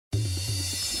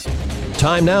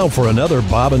Time now for another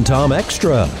Bob and Tom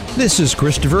Extra. This is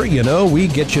Christopher. You know, we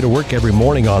get you to work every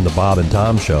morning on the Bob and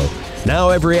Tom Show. Now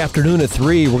every afternoon at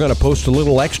 3, we're going to post a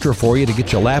little extra for you to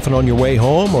get you laughing on your way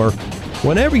home or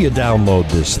whenever you download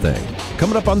this thing.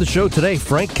 Coming up on the show today,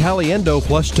 Frank Caliendo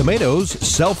plus Tomatoes,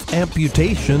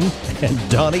 Self-Amputation,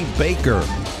 and Donnie Baker.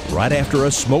 Right after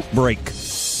a smoke break.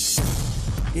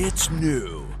 It's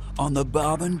new on the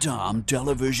Bob and Tom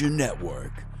Television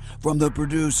Network. From the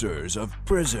producers of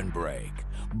Prison Break,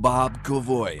 Bob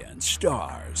Kavoyan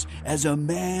stars as a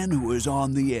man who is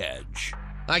on the edge.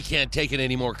 I can't take it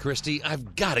anymore, Christy.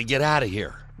 I've got to get out of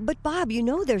here. But, Bob, you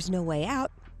know there's no way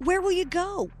out. Where will you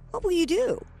go? What will you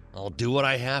do? I'll do what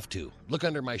I have to. Look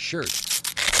under my shirt.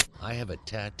 I have a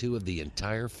tattoo of the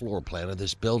entire floor plan of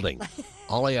this building.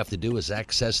 All I have to do is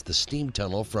access the steam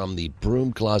tunnel from the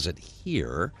broom closet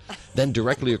here, then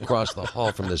directly across the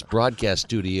hall from this broadcast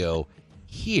studio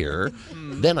here.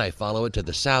 Then I follow it to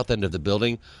the south end of the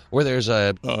building where there's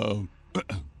a...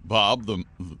 Bob,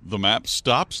 the map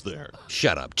stops there.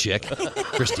 Shut up, chick.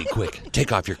 Christy, quick,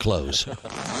 take off your clothes.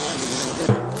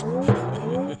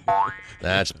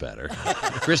 That's better.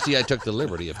 Christy, I took the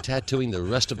liberty of tattooing the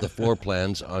rest of the floor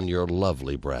plans on your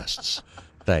lovely breasts.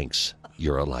 Thanks.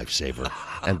 You're a lifesaver.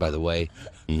 And by the way,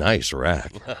 nice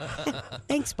rack.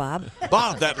 Thanks, Bob.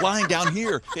 Bob, that line down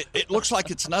here, it looks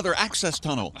like it's another access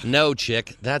tunnel. No,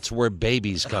 chick. That's where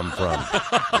babies come from.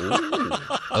 Ooh.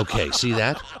 Okay, see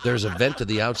that? There's a vent to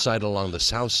the outside along the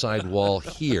south side wall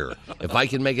here. If I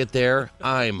can make it there,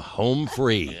 I'm home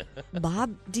free.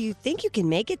 Bob, do you think you can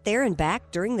make it there and back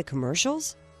during the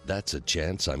commercials? That's a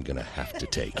chance I'm going to have to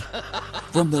take.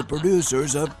 From the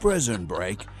producers of Prison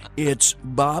Break, it's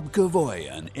Bob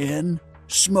Kavoyan in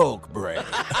Smoke Break.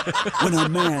 When a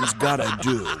man's gotta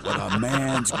do what a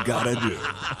man's gotta do.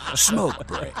 Smoke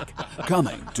Break,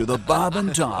 coming to the Bob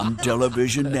and Tom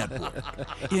Television Network.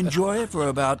 Enjoy it for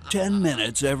about 10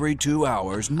 minutes every 2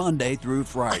 hours, Monday through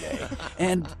Friday.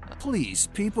 And please,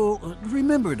 people,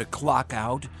 remember to clock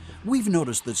out. We've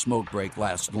noticed that Smoke Break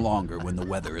lasts longer when the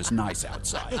weather is nice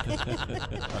outside.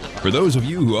 For those of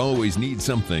you who always need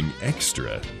something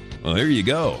extra, well, here you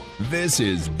go. This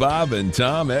is Bob and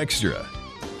Tom Extra.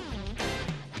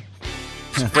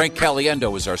 Frank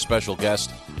Caliendo is our special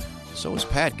guest. So is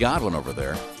Pat Godwin over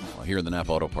there. Well, here in the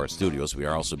Napa Auto Parts Studios, we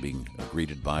are also being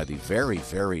greeted by the very,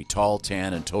 very tall,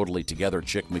 tan, and totally together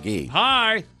Chick McGee.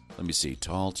 Hi. Let me see.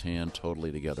 Tall, tan,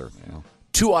 totally together. Yeah.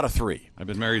 2 out of 3. I've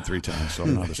been married 3 times, so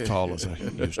I'm not as tall as I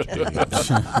used to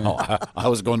be. I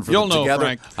was going for You'll the know, together.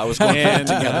 Frank. I was going for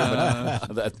the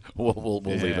together. But we'll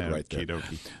leave it right there.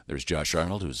 Okey-dokey. There's Josh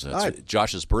Arnold, who's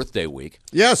Josh's birthday week.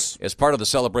 Yes. As part of the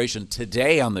celebration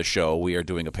today on the show, we are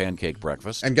doing a pancake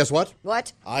breakfast. And guess what?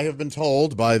 What? I have been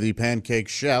told by the pancake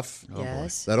chef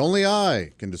Yes. that only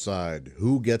I can decide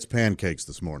who gets pancakes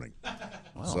this morning.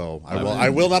 So I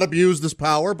will not abuse this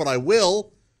power, but I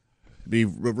will be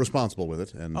responsible with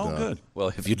it. And good. Well,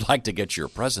 if you'd like to get your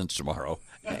presents tomorrow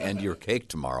and your cake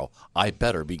tomorrow, I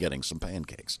better be getting some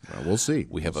pancakes. Well, we'll see.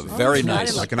 We have a very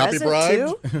nice... I cannot be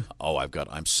bribed.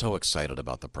 I'm so excited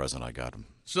about the present I got him.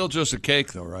 Still just a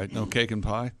cake, though, right? No cake and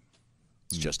pie?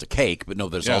 It's just a cake, but no,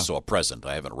 there's Yeah. also a present.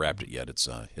 I haven't wrapped it yet. It's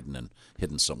hidden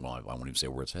somewhere. I won't even say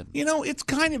where it's hidden. You know, it's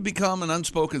kind of become an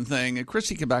unspoken thing, and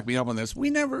Chrissy can back me up on this. We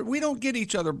don't get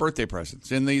each other birthday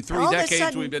presents in the 3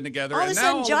 decades we've been together. All of a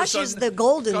sudden, Josh is the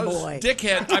golden boy.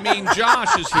 Dickhead.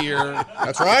 Josh is here.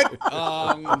 That's right.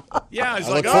 Yeah, he's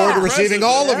I like, look forward to receiving presents.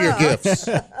 all of your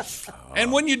gifts.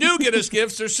 And when you do get us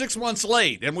gifts, they're 6 months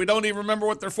late, and we don't even remember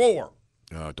what they're for.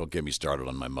 Don't get me started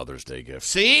on my Mother's Day gift.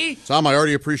 See? Tom, I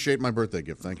already appreciate my birthday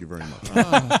gift. Thank you very much.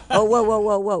 Oh,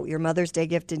 whoa. Your Mother's Day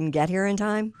gift didn't get here in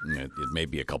time? It may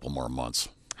be a couple more months.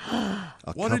 A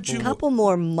couple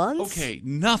more months? Okay,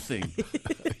 nothing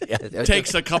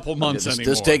takes a couple months anymore.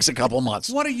 This takes a couple months.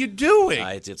 What are you doing?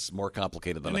 It's more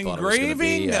complicated than An I thought it was going to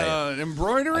be. engraving,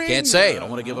 embroidering? I can't say. I don't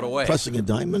want to give it away. Pressing a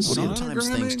diamond? Sometimes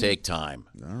things take time.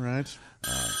 All right.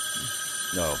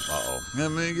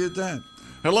 Let me get that.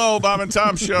 Hello, Bob and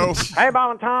Tom Show. Hey,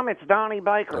 Bob and Tom, it's Donnie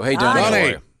Baker. Oh, hey, Donnie. How are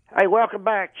you? Hey, welcome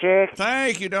back, Chick.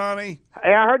 Thank you, Donnie.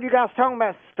 Hey, I heard you guys talking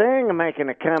about Sting making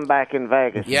a comeback in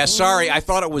Vegas. Yeah, sorry. I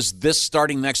thought it was this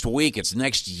starting next week. It's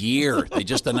next year. They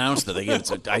just announced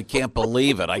it. I can't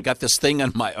believe it. I got this thing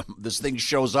on this thing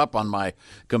shows up on my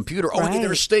computer. Oh, Right.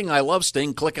 there's Sting. I love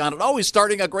Sting. Click on it. Oh, he's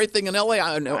starting a great thing in L.A.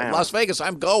 Las Vegas.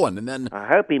 I'm going. And then I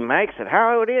hope he makes it.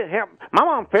 How old is him? My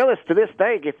mom Phyllis to this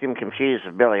day gets him confused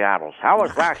with Billy Idol. I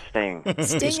always like Sting.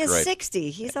 Sting is great.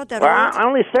 60. He's not that Well, old.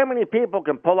 only so many people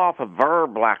can pull off a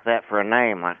verb like that for a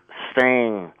name, like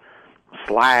Sting,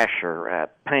 Slash, or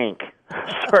Pink.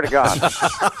 Swear to God.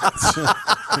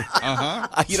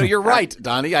 You're right,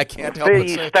 Donnie. I can't help See but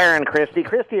you say. staring, Christy.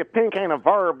 Christy, if pink ain't a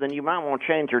verb, then you might want to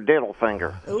change your diddle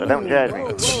finger. So don't judge me.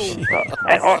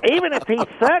 Or even if he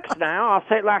sucks now, I'll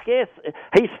say it like this.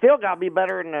 He's still got to be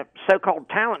better than the so-called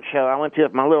talent show I went to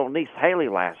with my little niece Haley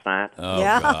last night. Oh,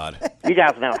 God. You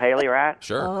guys know Haley, right?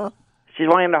 Sure. She's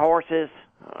weighing the horses,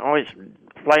 always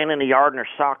playing in the yard in her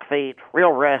sock feet,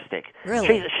 real rustic.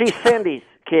 Really? She's Cindy's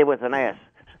kid with an S.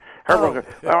 Well,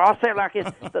 I'll say it like this.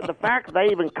 The fact they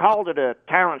even called it a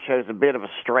talent show is a bit of a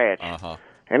stretch.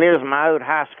 And it was my old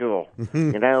high school,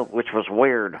 which was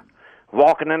weird.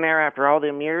 Walking in there after all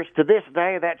them years, to this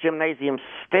day, that gymnasium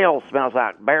still smells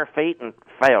like bare feet and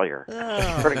failure.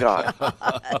 Pretty God.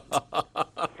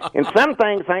 And some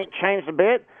things ain't changed a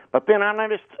bit, but then I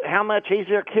noticed how much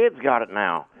easier kids got it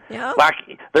now. Yeah. Like,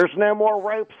 there's no more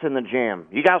ropes in the gym.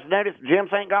 You guys notice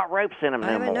gyms ain't got ropes in them I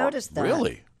no haven't more. noticed that.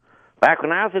 Really? Back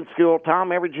when I was in school,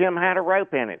 Tom, every gym had a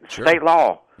rope in it. Sure. State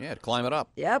law. Yeah, to climb it up.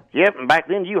 Yep. Yep, and back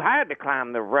then you had to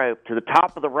climb the rope to the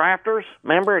top of the rafters,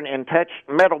 remember, and touch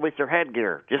metal with your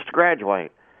headgear just to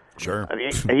graduate. Sure.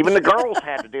 Even the girls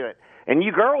had to do it. And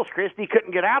you girls, Christy,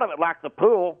 couldn't get out of it like the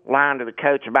pool, lying to the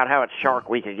coach about how it's Shark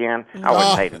Week again. I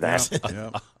wouldn't hated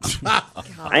that.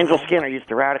 Angel Skinner used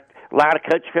to lie to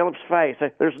Coach Phillips' face.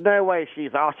 There's no way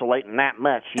she's oscillating that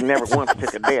much. She never once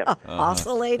took a dip.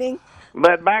 Oscillating?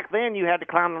 But back then, you had to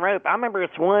climb the rope. I remember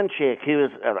this one chick who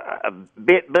was a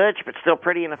bit butch, but still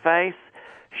pretty in the face.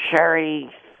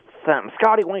 Sherry something.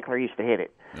 Scotty Winkler used to hit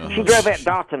it. She drove at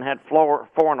Dotson, had four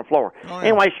on the floor.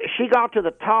 Anyway, she got to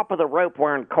the top of the rope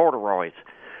wearing corduroys.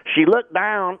 She looked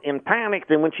down and panicked,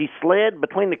 and when she slid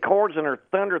between the cords and her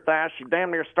thunder thighs, she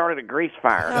damn near started a grease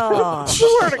fire.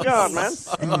 Swear to God, man.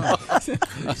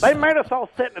 They made us all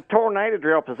sit in a tornado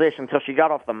drill position until she got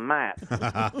off the mat.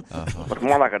 Looked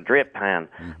more like a drip pan.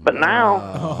 But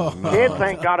now, kids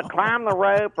ain't got to climb the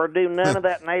rope or do none of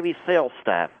that Navy SEAL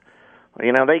stuff.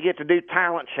 They get to do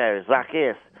talent shows like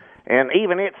this. And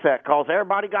even it sucked because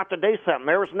everybody got to do something.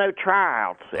 There was no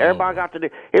tryouts. Everybody got to do.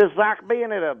 It was like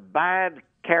being at a bad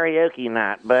karaoke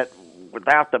night, but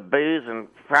without the booze and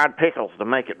fried pickles to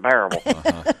make it bearable.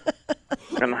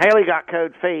 And Haley got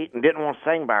cold feet and didn't want to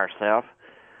sing by herself.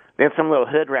 Then some little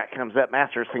hood rat comes up and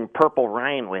asks her to sing Purple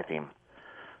Rain with him.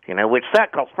 Which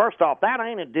sucked because, first off, that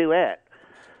ain't a duet.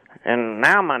 And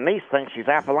now my niece thinks she's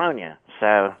Apollonia.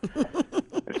 So,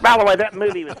 by the way, that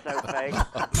movie was so fake.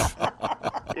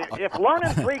 If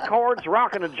learning 3 chords,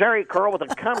 rocking a jerry curl with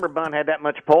a cummerbund had that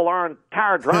much pull, our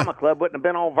entire drama club wouldn't have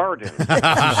been all virgins.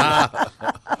 I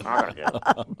gotta go.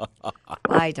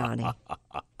 Bye, Donnie.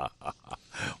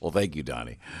 Well, thank you,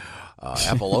 Donnie.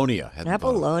 Apollonia.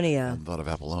 Apollonia. Thought of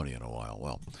Apollonia in a while.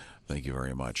 Well, thank you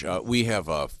very much. We have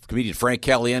comedian Frank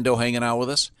Caliendo hanging out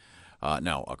with us.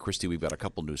 Now, Christy, we've got a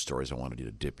couple news stories I wanted you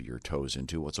to dip your toes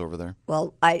into. What's over there?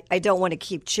 Well, I don't want to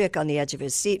keep Chick on the edge of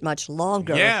his seat much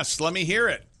longer. Yes, let me hear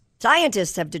it.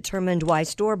 Scientists have determined why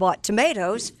store-bought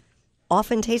tomatoes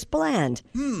often taste bland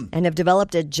and have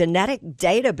developed a genetic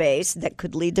database that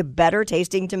could lead to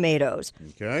better-tasting tomatoes.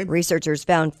 Okay. Researchers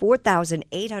found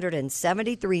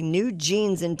 4,873 new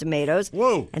genes in tomatoes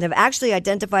and have actually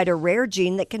identified a rare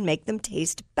gene that can make them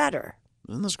taste better.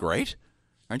 Isn't this great?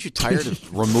 Aren't you tired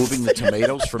of removing the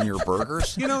tomatoes from your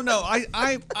burgers? No,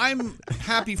 I'm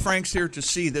happy Frank's here to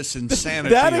see this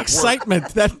insanity. That at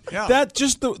excitement, work. that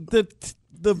just the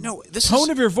tone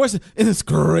of your voice, and it's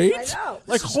great. I know.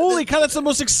 Like, holy cow, that's the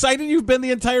most excited you've been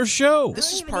the entire show.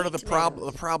 This is part of the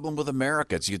problem with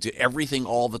America. It's you do everything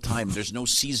all the time. There's no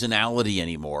seasonality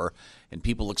anymore, and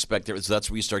people expect so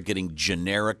that's where you start getting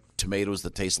generic tomatoes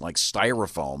that taste like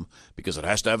styrofoam because it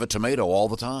has to have a tomato all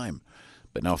the time.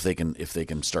 But now if they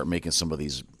can start making some of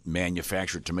these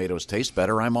manufactured tomatoes taste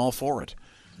better, I'm all for it.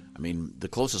 I mean, the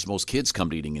closest most kids come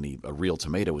to eating a real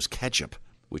tomato is ketchup,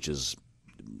 which is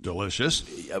delicious,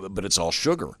 but it's all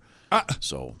sugar.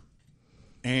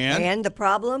 And the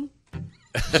problem?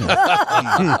 You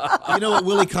know what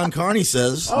Willie Concarney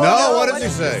says? What does he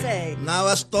say? Now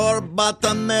a store-bought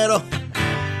tomato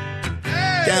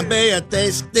can be a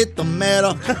tasty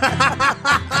tomato.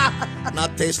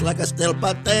 Not taste like a stale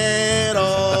potato.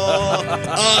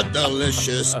 A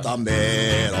delicious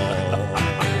tomato.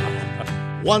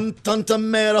 1 ton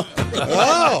tomato.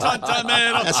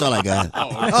 That's all I got.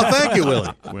 Oh, thank you,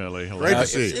 Willie. Willie, great to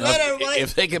see. See you later, everybody.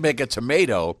 If they can make a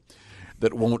tomato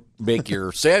that won't make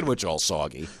your sandwich all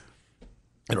soggy, you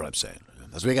know what I'm saying?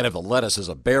 Because we got to have the lettuce as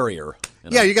a barrier.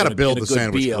 You got to build the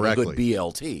sandwich correctly. A good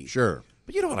BLT. Sure.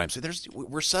 But you know what I'm saying?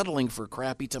 We're settling for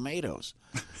crappy tomatoes.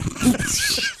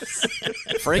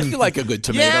 Frank, you like a good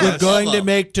tomato. We're going to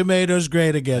make tomatoes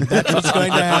great again. That's what's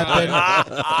going to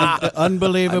happen.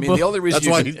 Unbelievable. I mean, the only reason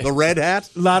That's why the red hat?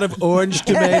 A lot of orange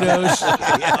tomatoes.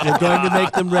 We're going to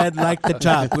make them red like the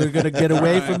top. We're going to get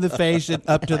away from the face and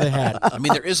up to the hat. I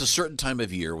mean, there is a certain time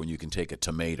of year when you can take a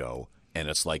tomato and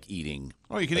it's like eating.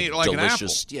 Oh, you can eat it like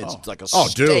delicious, an apple. Yeah, it's like a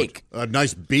Dude, steak. a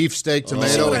nice beef steak tomato.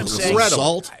 See what I'm saying?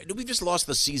 Incredible. We've just lost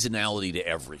the seasonality to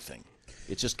everything.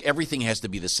 It's just everything has to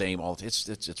be the same.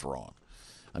 It's wrong.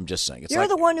 I'm just saying. You're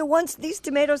the one who wants these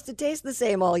tomatoes to taste the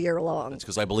same all year long. It's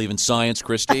because I believe in science,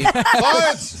 Christy.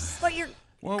 But you're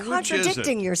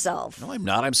contradicting yourself. No, I'm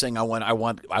not. I'm saying I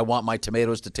want my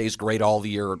tomatoes to taste great all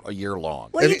year long.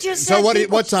 Well, you just said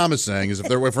what Tom is saying is if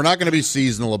we're not going to be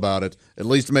seasonal about it, at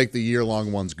least make the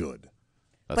year-long ones good.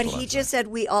 But he just said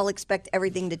we all expect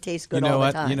everything to taste good all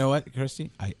the time. You know what,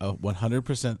 Christy? I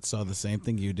 100% saw the same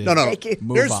thing you did. No.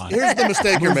 Move on. Here's the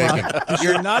mistake you're making.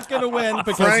 You're not going to win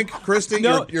because Frank, Christy,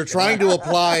 you're trying to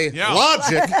apply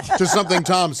logic to something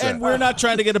Tom said. And we're not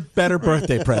trying to get a better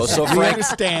birthday present. So we Frank,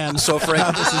 understand so Frank,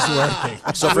 how this is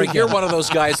working. So Frank, you're one of those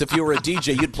guys. If you were a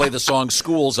DJ, you'd play the song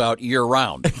 "School's Out" year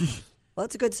round. Well,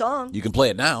 it's a good song. You can play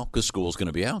it now because school's going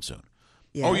to be out soon.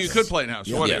 Yes. Oh, you could play it now.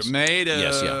 So what? May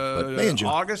to May and June.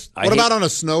 August? What about on a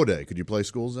snow day? Could you play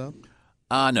Schools Out?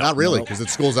 No, not really, because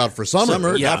it's Schools Out for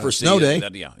summer. Not for snow day.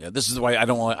 This is why I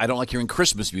don't like hearing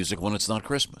Christmas music when it's not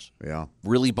Christmas. Yeah,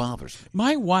 really bothers me.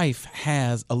 My wife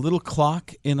has a little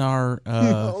clock in our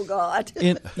oh God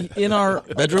in our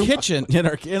bedroom kitchen in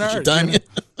our time yet?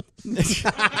 Done.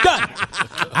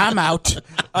 I'm out.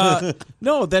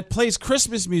 No, that plays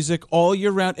Christmas music all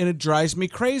year round, and it drives me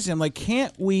crazy. I'm like,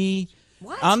 can't we?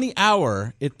 What? On the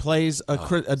hour, it plays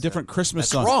a different Christmas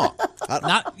song. Wrong.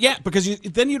 Because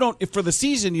then you don't for the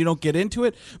season you don't get into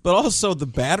it. But also the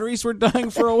batteries were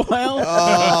dying for a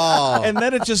while, and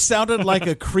then it just sounded like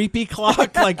a creepy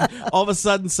clock. Like all of a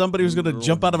sudden somebody was going to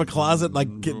jump out of a closet like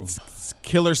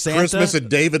Killer Santa. Christmas at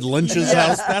David Lynch's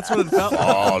house. That's what it felt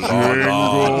like.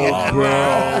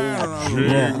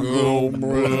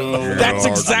 That's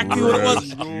exactly what it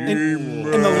was.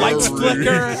 And the lights flicker,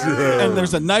 and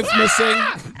there's a knife missing.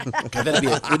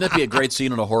 Wouldn't that be a great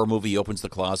scene in a horror movie? He opens the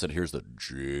closet, here's the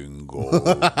jingle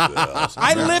bells.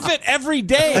 I live it every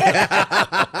day.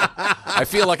 I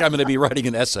feel like I'm going to be writing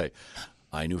an essay.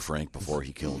 I knew Frank before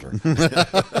he killed her.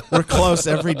 We're close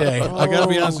every day. I got to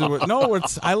be honest with you. No,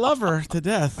 I love her to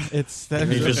death. It's that.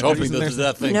 You're just hoping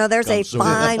that thing. There's a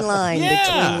fine line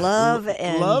between love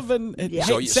and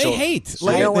hate.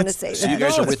 I don't want to say that. So you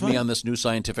guys are with me on this new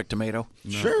scientific tomato?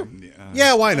 No. Sure.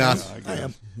 Yeah, why not? I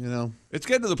am. It's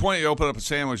getting to the point you open up a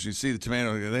sandwich, you see the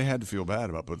tomato. They had to feel bad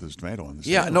about putting this tomato on the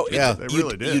sandwich. They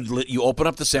really did. You open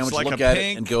up the sandwich, like look at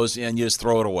it, and you just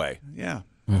throw it away. Yeah.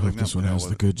 I hope this one has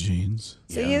the good genes.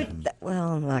 So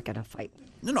I'm not going to fight.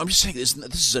 No, I'm just saying this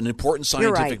is an important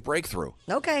scientific breakthrough.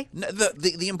 Okay.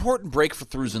 The important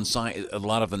breakthroughs in science, a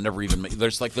lot of them never even make.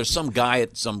 There's some guy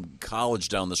at some college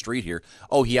down the street here.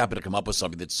 Oh, he happened to come up with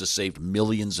something that's just saved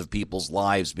millions of people's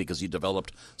lives because he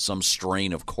developed some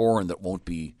strain of corn that won't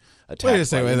be attacked. Wait a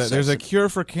second. There's a cure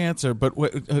for cancer, but no,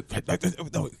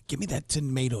 give me that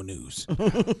tomato news.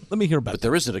 Let me hear about it. But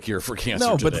there isn't a cure for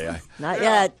cancer today. Not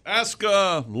yet. Ask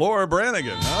Laura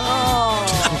Branigan.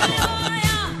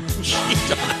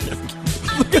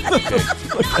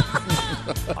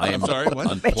 I am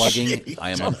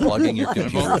unplugging your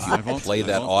computer. If you play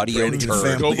that audio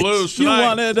turd. Go Blues You tonight.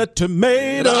 wanted a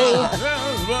tomato.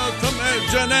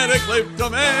 Genetically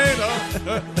tomato.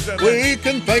 We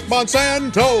can thank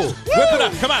Monsanto. Whip it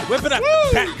up. Come on. Whip it up.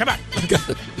 Pat, come on. You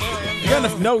got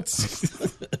enough notes.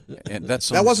 And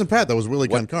that wasn't Pat. That was Willie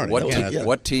Concarney.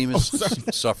 What team is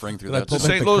suffering through that? The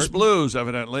St. Louis Blues,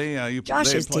 evidently.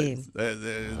 Josh's team.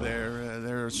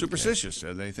 They're superstitious.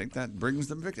 They think that brings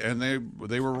them victory. And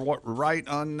they were right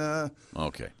on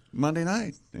Monday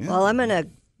night. Yeah. Well, I'm going to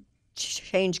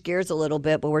change gears a little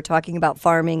bit, but we're talking about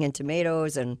farming and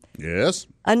tomatoes. And yes,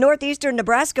 a northeastern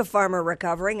Nebraska farmer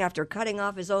recovering after cutting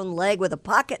off his own leg with a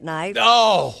pocket knife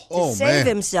to save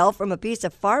himself from a piece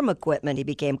of farm equipment he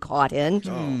became caught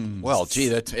in. Well,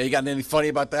 gee, you got anything funny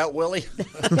about that, Willie?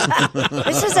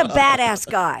 This is a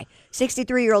badass guy.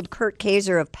 63-year-old Kurt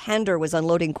Kaiser of Pender was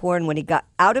unloading corn when he got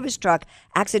out of his truck,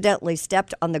 accidentally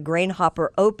stepped on the grain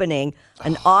hopper opening.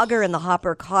 An auger in the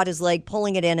hopper caught his leg,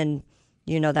 pulling it in, and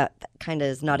that kind of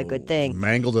is not a good thing.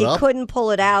 Mangled it up? He couldn't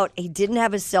pull it out. He didn't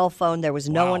have his cell phone. There was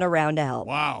no one around to help.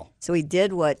 Wow. So he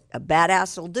did what a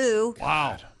badass will do.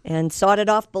 Wow. And sawed it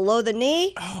off below the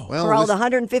knee. Crawled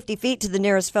 150 feet to the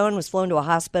nearest phone, was flown to a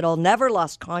hospital, never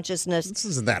lost consciousness. This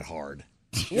isn't that hard.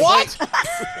 What?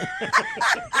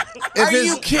 Are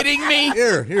you kidding me?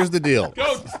 Here's the deal.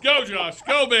 Go, Josh.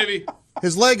 Go, baby.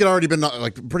 His leg had already been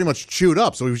pretty much chewed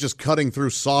up, so he was just cutting through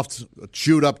soft,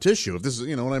 chewed up tissue. If this is,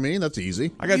 you know what I mean, that's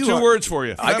easy. I got two words for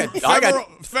you.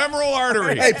 Femoral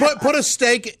artery. Hey, put a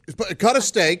steak, cut a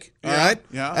steak, all right?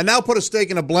 Yeah. And now put a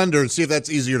steak in a blender and see if that's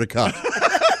easier to cut.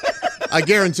 I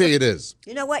guarantee it is.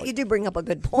 You know what? You do bring up a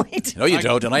good point. No, you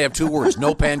don't. And I have two words.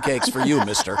 No pancakes for you,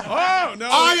 mister. Oh, no.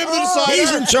 I am the decider.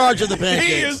 He's in charge of the pancakes.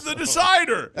 He is the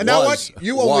decider. And now what?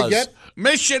 You only get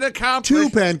mission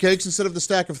accomplished. 2 pancakes instead of the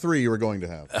stack of 3 you were going to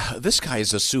have. This guy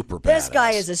is a super badass. This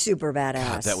guy is a super badass.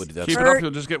 God, that's Keep it up,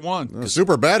 you'll just get one.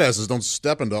 Super badasses don't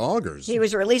step into augers. He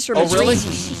was released from Oh, really?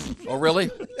 Oh, really?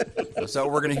 Is that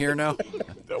what we're going to hear now?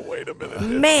 No, wait a minute.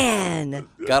 Man.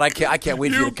 God, I can't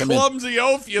wait for you to come in. You clumsy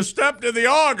oaf, you stepped in the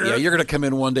auger. Yeah, you're going to come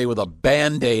in one day with a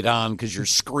Band-Aid on because your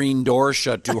screen door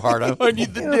shut too hard. I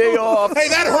need the day off. Hey,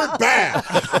 that hurt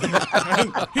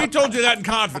bad. He told you that in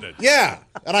confidence. Yeah,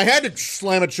 and I had to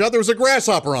slam it shut. There was a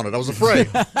grasshopper on it. I was afraid.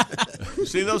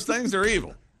 See, those things are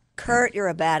evil. Kurt, you're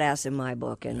a badass in my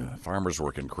book. And farmers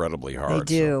work incredibly hard. They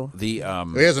do. So he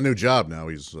has a new job now.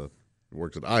 He's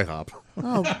works at IHOP.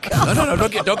 Oh God! No!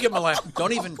 Don't give him a laugh.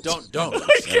 Don't.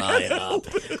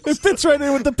 IHOP. It fits right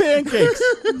in with the pancakes.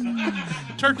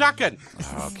 Turducken.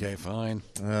 Okay, fine.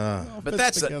 But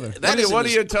that's what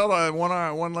do you tell a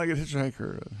one-legged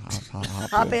hitchhiker?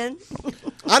 Hop in.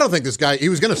 I don't think this guy. He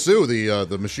was going to sue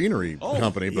the machinery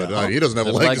company, but he doesn't have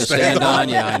a leg to stand on.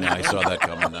 Yeah, I know. I saw that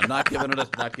coming. I'm not giving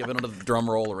it a drum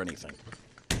roll or anything.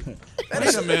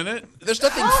 Wait a minute. There's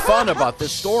nothing fun about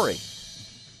this story.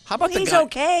 How about He's the guy?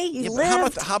 okay. He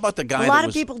lived. How about the guy? A lot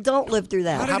of people don't live through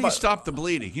that. How did he stop the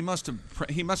bleeding? He must have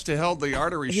held the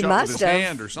artery shut with his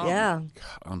hand or something. Yeah.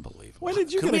 Unbelievable. When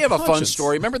did you Could get we a have a fun conscience?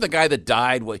 story? Remember the guy that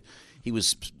died? He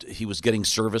was getting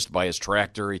serviced by his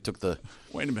tractor. He took the.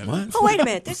 Wait a minute. Oh, wait a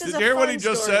minute. This Did is you a hear fun what he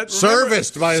just story. said?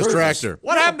 Serviced by his tractor.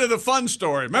 What happened to the fun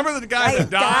story? Remember the guy that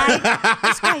died?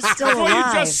 This guy's still That's what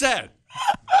alive. you just said.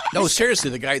 No, seriously,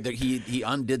 the guy that he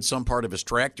undid some part of his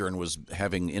tractor and was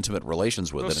having intimate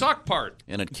relations with The it. suck part.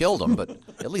 And it killed him, but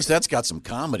at least that's got some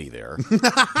comedy there.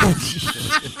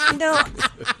 No,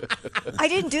 I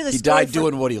didn't do the He story. died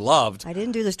doing what he loved. I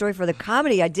didn't do the story for the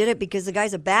comedy. I did it because the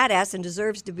guy's a badass and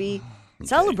deserves to be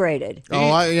celebrated. Oh,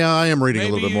 I am reading a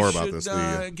Maybe little bit more you about should, this.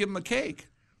 give him a cake.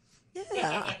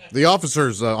 Yeah. The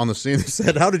officers on the scene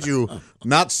said, "How did you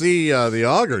not see the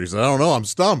auger?" He said, "I don't know. I'm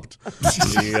stumped."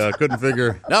 He couldn't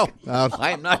figure. No, out.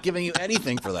 I am not giving you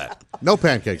anything for that. No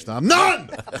pancakes, Tom. None.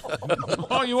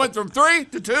 Oh, you went from 3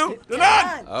 to 2 to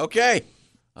none. Okay.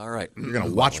 All right. You're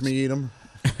gonna watch me eat them.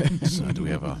 So do we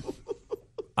have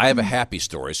I have a happy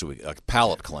story. So a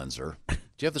palate cleanser. Do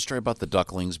you have the story about the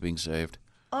ducklings being saved?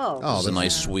 Oh, It's a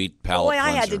nice, sweet palate boy, cleanser.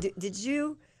 I had to do. Did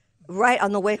you? Right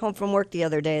on the way home from work the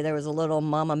other day, there was a little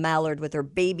mama mallard with her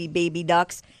baby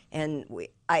ducks, and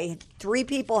 3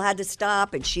 people had to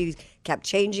stop, and she kept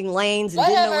changing lanes and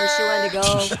didn't know where she wanted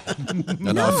to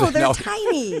go. No, they're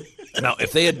tiny. Now,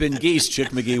 if they had been geese, Chick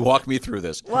McGee, walk me through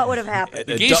this. What would have happened?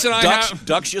 Geese and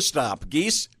ducks, you stop.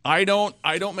 Geese. I don't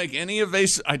make any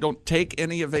evasive. I don't take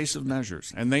any evasive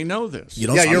measures, and they know this.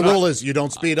 Your rule is you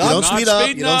don't speed up. You don't speed up.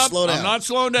 You don't slow down. I'm not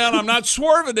slowing down. I'm not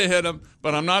swerving to hit them,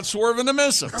 but I'm not swerving to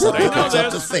miss them. They know It's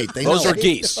up to this. fate. They Those know are it.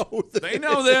 geese. They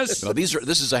know this. No, this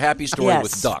is a happy story Yes.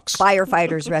 with ducks.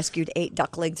 Firefighters rescued 8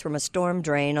 ducklings from a storm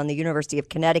drain on the University of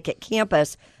Connecticut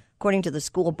campus. According to the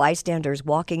school, bystanders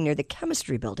walking near the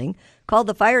chemistry building called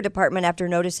the fire department after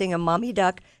noticing a mommy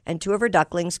duck and 2 of her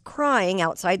ducklings crying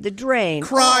outside the drain.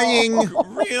 Crying.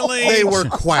 Really? They were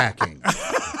quacking.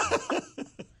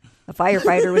 A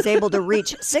firefighter was able to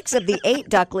reach 6 of the 8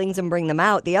 ducklings and bring them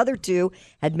out. The other 2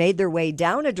 had made their way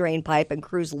down a drain pipe, and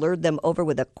crews lured them over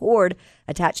with a cord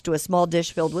attached to a small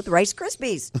dish filled with Rice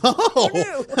Krispies.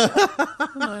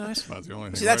 That's not the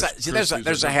only thing. See,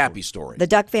 there's a happy story. The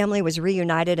duck family was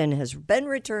reunited and has been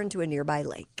returned to a nearby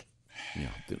lake. Yeah.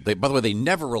 By the way, they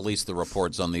never release the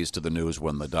reports on these to the news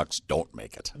when the ducks don't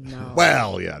make it. No.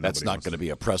 Well, yeah. That's not going to be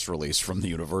a press release from the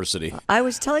university. I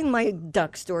was telling my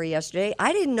duck story yesterday.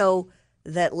 I didn't know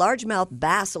that largemouth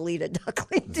bass will eat a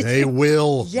duckling. They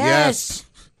will. Yes.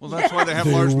 Well, that's why they have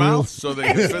large mouths, so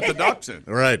they can fit the ducks in.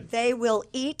 Right. They will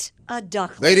eat a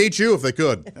duckling. They'd eat you if they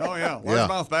could. Oh, yeah. Yeah.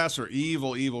 Largemouth bass are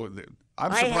evil. I'm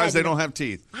I surprised had they no- don't have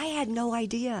teeth. I had no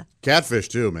idea. Catfish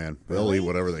too, man. They'll eat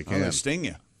whatever they Oh, can. they sting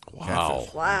you. Wow.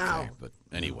 Wow. Okay, but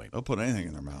anyway. They'll put anything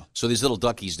in their mouth. So these little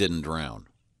duckies didn't drown.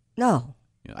 No.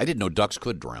 Yeah, I didn't know ducks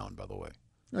could drown, by the way.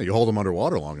 No, you hold them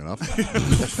underwater long enough. A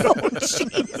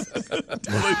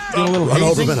little Run over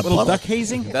hazing, them in a little puddle. duck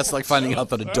hazing. That's like finding out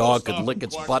that a dog could lick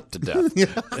its butt to death.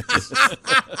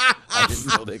 I didn't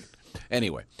know they could.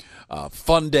 Anyway,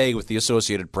 fun day with the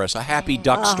Associated Press. A happy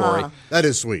duck story. That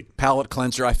is sweet. Palate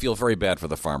cleanser. I feel very bad for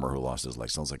the farmer who lost his leg.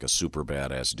 Sounds like a super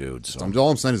badass dude. So.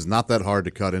 All I'm saying is not that hard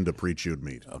to cut into pre-chewed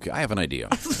meat. Okay, I have an idea.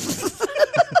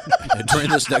 And during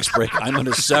this next break, I'm going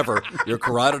to sever your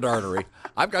carotid artery.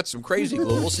 I've got some crazy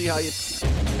glue. We'll see how you...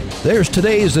 There's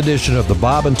today's edition of the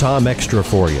Bob and Tom Extra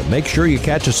for you. Make sure you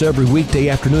catch us every weekday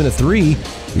afternoon at 3. You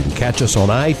can catch us on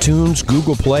iTunes,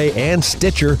 Google Play, and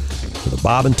Stitcher. For the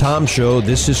Bob and Tom Show,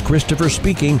 this is Christopher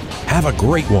speaking. Have a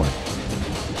great one.